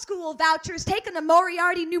 Fuck school vouchers, take them to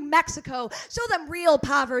Moriarty, New Mexico, show them real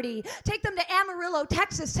poverty. Take them to Amarillo,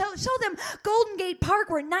 Texas, show them Golden Gate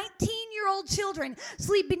Park where 19-year-old children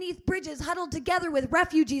sleep beneath bridges huddled together with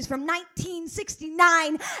refugees from 1969.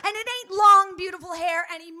 And it ain't long, beautiful hair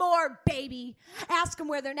anymore, baby. Ask them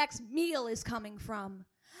where their next meal is coming from.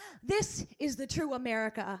 This is the true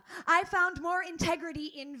America. I found more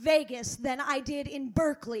integrity in Vegas than I did in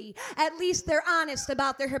Berkeley. At least they're honest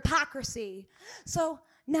about their hypocrisy. So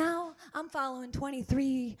now I'm following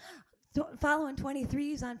 23s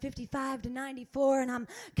on 55 to 94, and I'm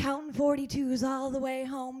counting 42s all the way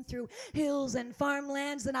home through hills and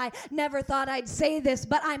farmlands. And I never thought I'd say this,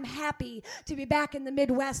 but I'm happy to be back in the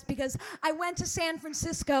Midwest because I went to San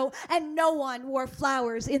Francisco and no one wore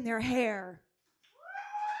flowers in their hair.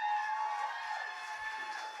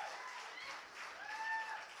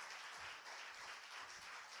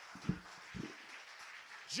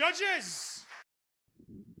 Judges!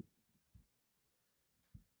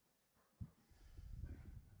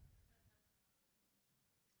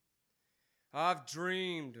 I've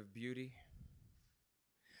dreamed of beauty.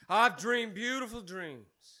 I've dreamed beautiful dreams.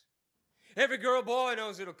 Every girl, boy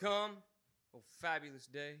knows it'll come. Oh, fabulous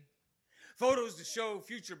day. Photos to show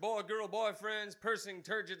future boy, girl, boyfriends, pursing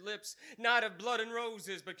turgid lips, night of blood and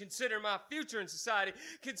roses, but consider my future in society.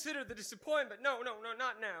 Consider the disappointment. No,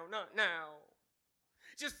 not now.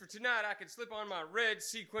 Just for tonight, I could slip on my red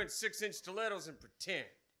sequin 6-inch stilettos and pretend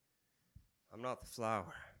I'm not the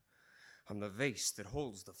flower. I'm the vase that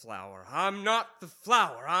holds the flower. I'm not the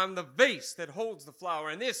flower. I'm the vase that holds the flower.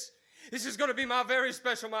 And this is going to be my very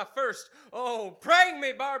special, my first, praying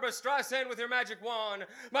me, Barbara Streisand with her magic wand,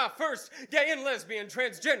 my first gay and lesbian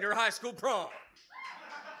transgender high school prom.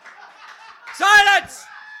 Silence!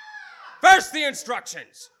 First, the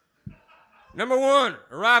instructions. Number 1,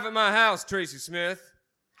 arrive at my house, Tracy Smith,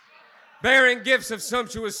 bearing gifts of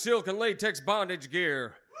sumptuous silk and latex bondage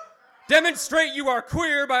gear. Demonstrate you are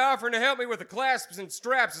queer by offering to help me with the clasps and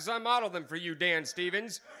straps as I model them for you, Dan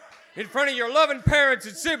Stevens. In front of your loving parents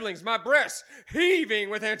and siblings, my breasts heaving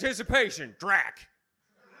with anticipation. Drac.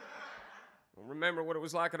 Remember what it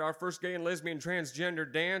was like at our first gay and lesbian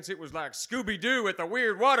transgender dance? It was like Scooby-Doo at the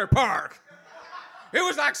Weird Water Park. It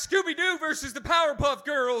was like Scooby-Doo versus the Powerpuff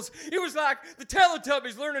Girls. It was like the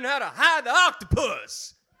Teletubbies learning how to hide the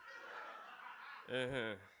octopus.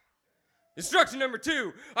 Instruction number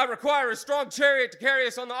 2, I require a strong chariot to carry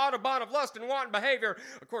us on the Autobahn of lust and wanton behavior.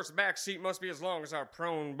 Of course, the back seat must be as long as our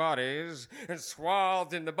prone bodies and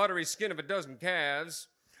swathed in the buttery skin of a dozen calves.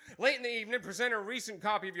 Late in the evening, present a recent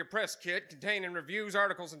copy of your press kit containing reviews,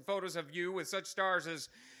 articles, and photos of you with such stars as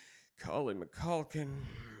Colin McCulkin,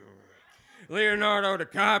 Leonardo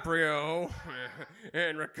DiCaprio,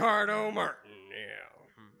 and Ricardo Martin. Yeah.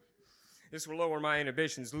 This will lower my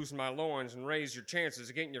inhibitions, loosen my loins, and raise your chances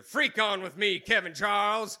of getting your freak on with me, Kevin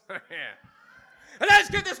Charles. Yeah. And let's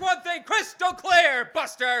get this one thing crystal clear,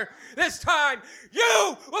 Buster. This time,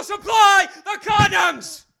 you will supply the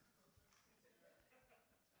condoms.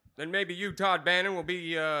 Then maybe you, Todd Bannon, will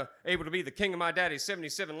be able to be the king of my daddy's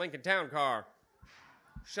 77 Lincoln Town Car.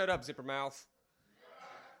 Shut up, zipper mouth.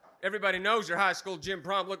 Everybody knows your high school gym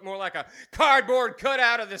prom looked more like a cardboard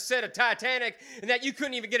cutout of the set of Titanic, and that you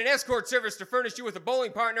couldn't even get an escort service to furnish you with a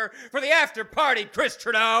bowling partner for the after party, Chris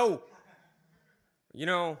Trudeau. You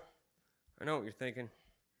know, I know what you're thinking.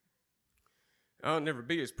 I'll never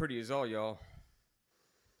be as pretty as all y'all.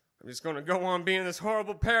 I'm just going to go on being this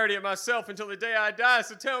horrible parody of myself until the day I die,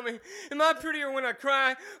 so tell me, am I prettier when I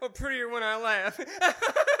cry or prettier when I laugh?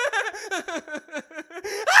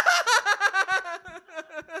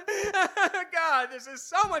 God, this is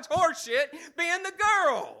so much horseshit being the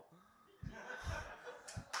girl.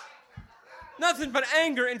 Nothing but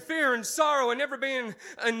anger and fear and sorrow and never being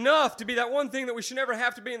enough to be that one thing that we should never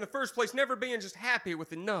have to be in the first place, never being just happy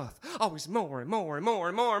with enough. Always more and more and more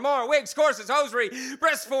and more and more. Wigs, corsets, hosiery,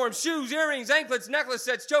 breast forms, shoes, earrings, anklets, necklace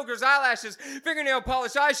sets, chokers, eyelashes, fingernail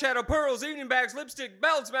polish, eyeshadow, pearls, evening bags, lipstick,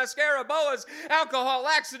 belts, mascara, boas, alcohol,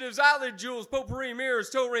 laxatives, eyelid jewels, potpourri,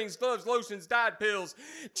 mirrors, toe rings, gloves, lotions, dyed pills,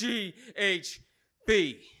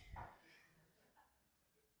 GHB.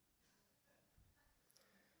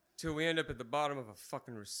 Till we end up at the bottom of a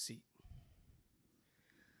fucking receipt.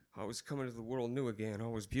 Always coming to the world new again,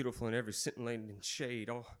 always beautiful in every scintillating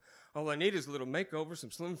shade. All I need is a little makeover,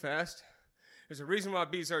 some Slim Fast. There's a reason why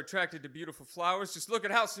bees are attracted to beautiful flowers. Just look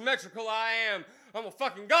at how symmetrical I am. I'm a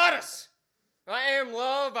fucking goddess. I am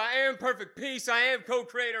love. I am perfect peace. I am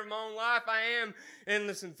co-creator of my own life. I am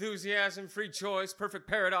endless enthusiasm, free choice, perfect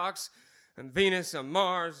paradox. I'm Venus. I'm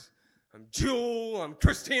Mars. I'm Jewel. I'm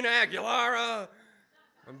Christina Aguilera.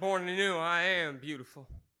 I'm born anew. I am beautiful.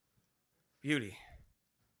 Beauty.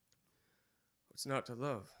 What's not to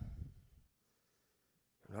love?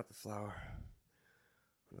 I'm not the flower.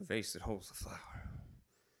 I'm the vase that holds the flower.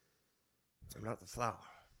 I'm not the flower.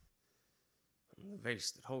 I'm the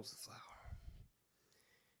vase that holds the flower.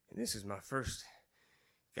 And this is my first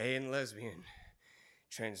gay and lesbian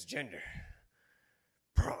transgender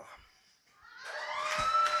prom.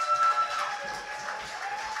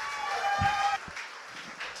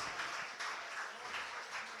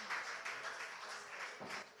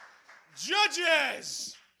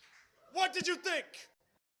 Judges! What did you think?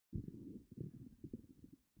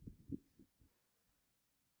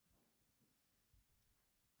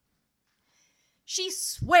 She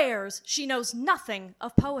swears she knows nothing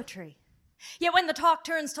of poetry. Yet when the talk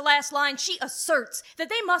turns to last line, she asserts that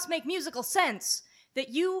they must make musical sense, that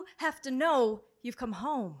you have to know you've come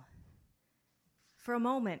home. For a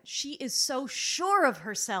moment, she is so sure of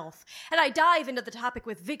herself, and I dive into the topic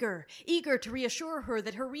with vigor, eager to reassure her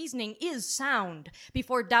that her reasoning is sound,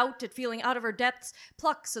 before doubt at feeling out of her depths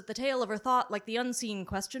plucks at the tail of her thought like the unseen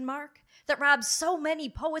question mark that robs so many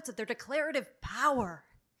poets of their declarative power.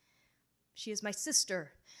 She is my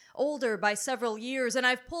sister, older by several years, and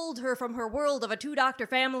I've pulled her from her world of a 2-doctor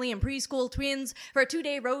family and preschool twins for a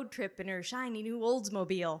 2-day road trip in her shiny new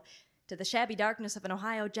Oldsmobile to the shabby darkness of an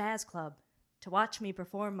Ohio jazz club to watch me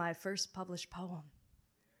perform my first published poem.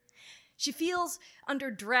 She feels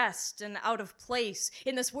underdressed and out of place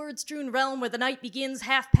in this word-strewn realm where the night begins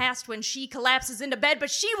half past when she collapses into bed,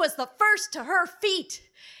 but she was the first to her feet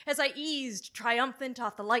as I eased triumphant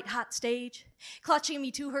off the light-hot stage, clutching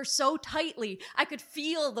me to her so tightly I could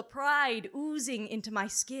feel the pride oozing into my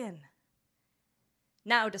skin.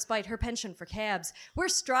 Now, despite her penchant for cabs, we're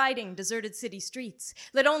striding deserted city streets,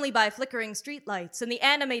 lit only by flickering streetlights and the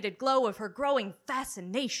animated glow of her growing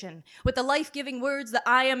fascination with the life-giving words that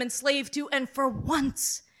I am enslaved to, and for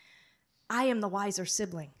once, I am the wiser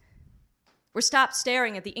sibling. We're stopped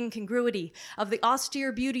staring at the incongruity of the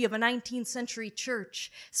austere beauty of a 19th century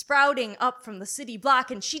church sprouting up from the city block,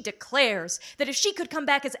 and she declares that if she could come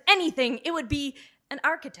back as anything, it would be an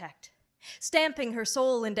architect. stamping her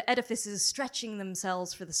soul into edifices stretching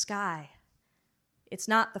themselves for the sky. It's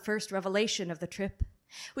not the first revelation of the trip.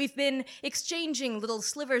 We've been exchanging little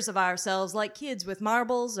slivers of ourselves like kids with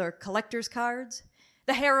marbles or collector's cards.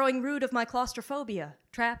 The harrowing root of my claustrophobia,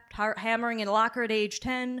 trapped, heart hammering in a locker at age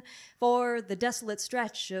 10, for the desolate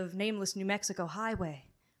stretch of nameless New Mexico highway,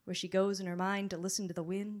 where she goes in her mind to listen to the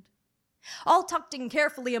wind. All tucked in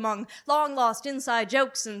carefully among long-lost inside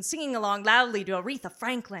jokes and singing along loudly to Aretha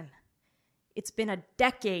Franklin. It's been a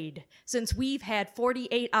decade since we've had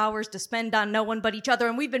 48 hours to spend on no one but each other,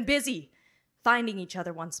 and we've been busy finding each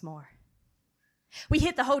other once more. We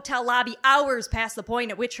hit the hotel lobby hours past the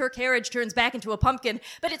point at which her carriage turns back into a pumpkin,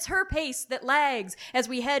 but it's her pace that lags as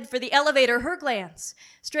we head for the elevator, her glance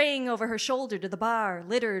straying over her shoulder to the bar,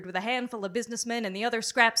 littered with a handful of businessmen and the other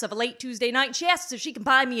scraps of a late Tuesday night, and she asks if she can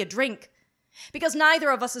buy me a drink. Because neither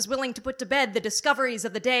of us is willing to put to bed the discoveries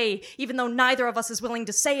of the day, even though neither of us is willing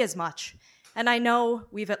to say as much. And I know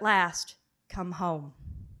we've at last come home.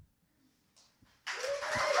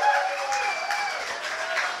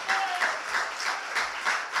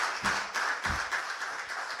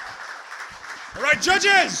 All right,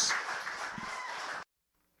 judges!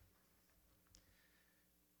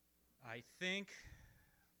 I think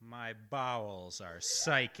my bowels are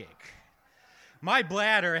psychic. My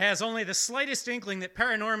bladder has only the slightest inkling that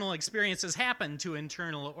paranormal experiences happen to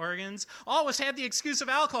internal organs, always had the excuse of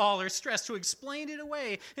alcohol or stress to explain it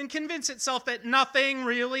away and convince itself that nothing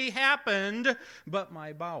really happened. But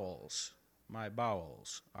my bowels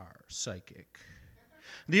are psychic.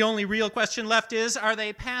 The only real question left is, are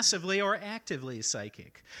they passively or actively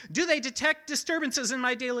psychic? Do they detect disturbances in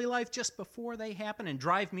my daily life just before they happen and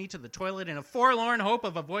drive me to the toilet in a forlorn hope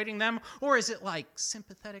of avoiding them? Or is it like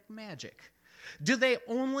sympathetic magic? Do they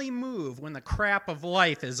only move when the crap of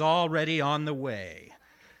life is already on the way?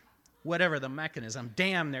 Whatever the mechanism,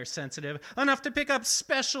 damn, they're sensitive, enough to pick up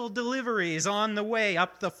special deliveries on the way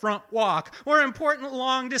up the front walk or important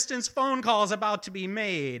long-distance phone calls about to be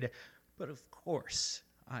made. But of course,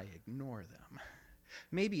 I ignore them.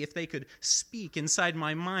 Maybe if they could speak inside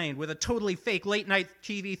my mind with a totally fake late-night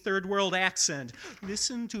TV third world accent.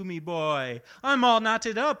 Listen to me, boy. I'm all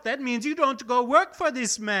knotted up. That means you don't go work for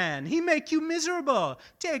this man. He make you miserable.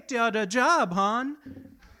 Take the other job, hon.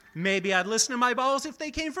 Maybe I'd listen to my bowels if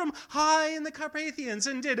they came from high in the Carpathians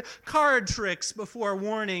and did card tricks before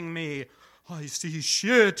warning me. I see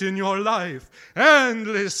shit in your life.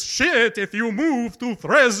 Endless shit if you move to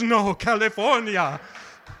Fresno, California.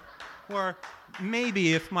 Or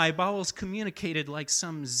maybe if my bowels communicated like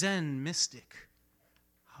some Zen mystic.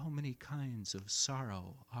 How many kinds of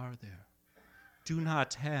sorrow are there? Do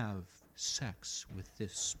not have sex with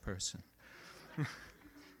this person.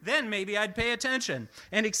 Then maybe I'd pay attention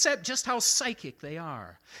and accept just how psychic they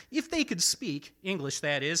are. If they could speak, English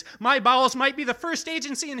that is, my bowels might be the first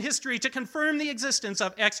agency in history to confirm the existence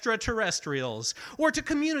of extraterrestrials or to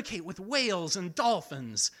communicate with whales and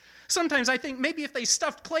dolphins. Sometimes I think maybe if they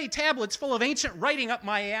stuffed clay tablets full of ancient writing up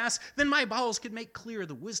my ass, then my bowels could make clear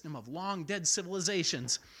the wisdom of long-dead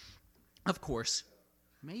civilizations. Of course,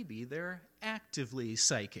 maybe they're actively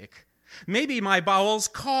psychic. Maybe my bowels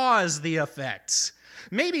cause the effects.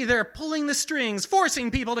 Maybe they're pulling the strings,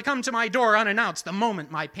 forcing people to come to my door unannounced the moment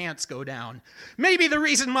my pants go down. Maybe the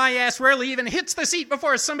reason my ass rarely even hits the seat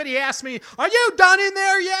before somebody asks me, "Are you done in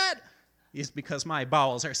there yet?" is because my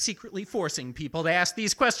bowels are secretly forcing people to ask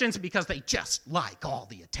these questions because they just like all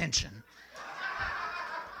the attention.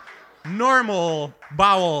 Normal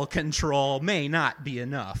bowel control may not be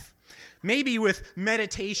enough. Maybe with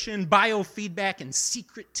meditation, biofeedback, and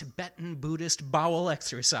secret Tibetan Buddhist bowel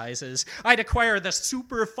exercises, I'd acquire the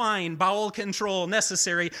superfine bowel control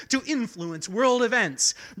necessary to influence world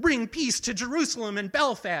events, bring peace to Jerusalem and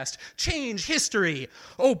Belfast, change history,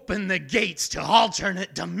 open the gates to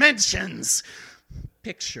alternate dimensions.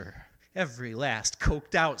 Picture every last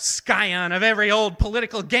coked-out scion of every old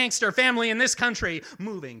political gangster family in this country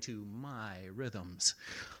moving to my rhythms.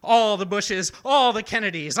 All the Bushes, all the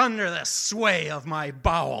Kennedys under the sway of my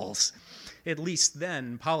bowels. At least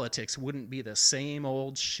then politics wouldn't be the same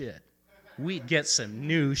old shit. We'd get some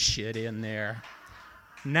new shit in there.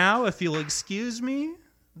 Now, if you'll excuse me,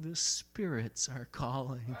 the spirits are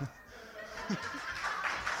calling.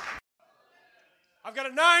 I've got a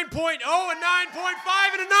 9.0, a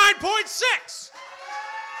 9.5, and a 9.6.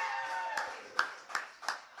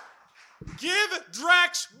 Give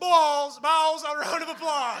Drax bowels a round of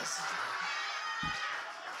applause.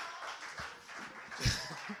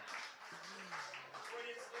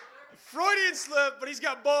 Freudian slip, but he's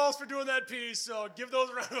got balls for doing that piece, so give those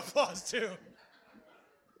a round of applause too.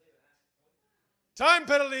 Time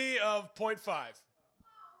penalty of 0.5.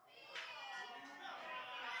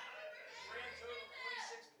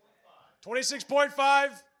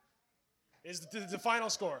 26.5 is the final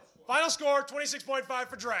score. Final score, 26.5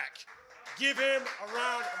 for Drac. Give him a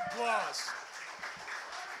round of applause.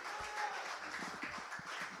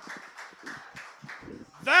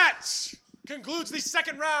 That concludes the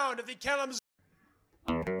second round of the Kalamazoo.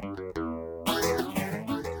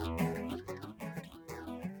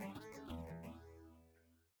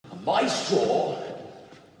 My straw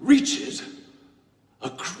reaches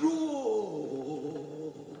across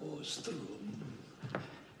the room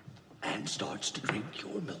and starts to drink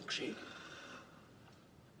your milkshake.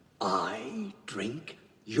 I drink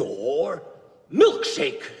your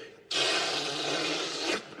milkshake.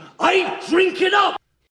 I drink it up!